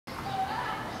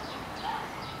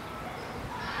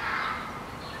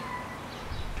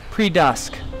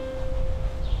Pre-dusk.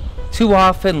 Too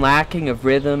often lacking of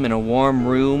rhythm in a warm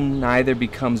room, neither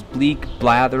becomes bleak,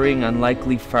 blathering,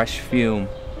 unlikely fresh fume.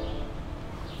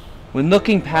 When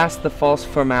looking past the false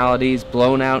formalities,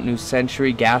 blown out new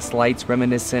century gaslights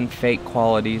reminiscent fake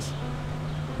qualities,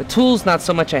 the tool's not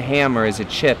so much a hammer as a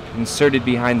chip inserted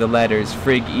behind the letters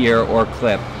frig, ear, or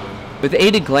clip. With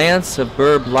aided glance of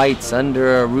burb lights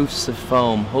under roofs of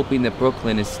foam, hoping that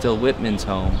Brooklyn is still Whitman's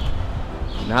home,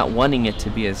 not wanting it to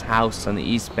be his house on the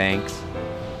east banks,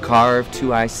 carved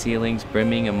two-eye ceilings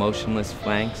brimming emotionless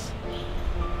flanks.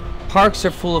 Parks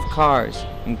are full of cars,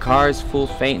 and cars full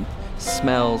faint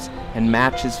smells and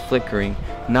matches flickering,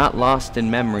 not lost in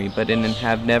memory, but in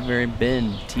have never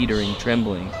been, teetering,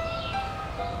 trembling.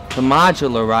 The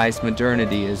modularized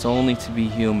modernity is only to be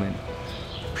human.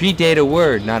 Predate a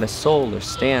word, not a soul or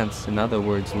stance, in other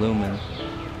words, lumen.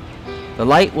 The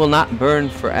light will not burn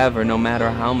forever, no matter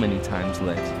how many times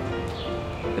lit.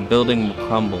 The building will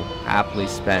crumble, aptly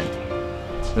spent.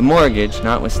 The mortgage,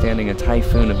 notwithstanding a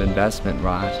typhoon of investment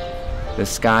rot, the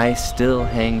sky still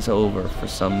hangs over for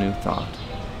some new thought.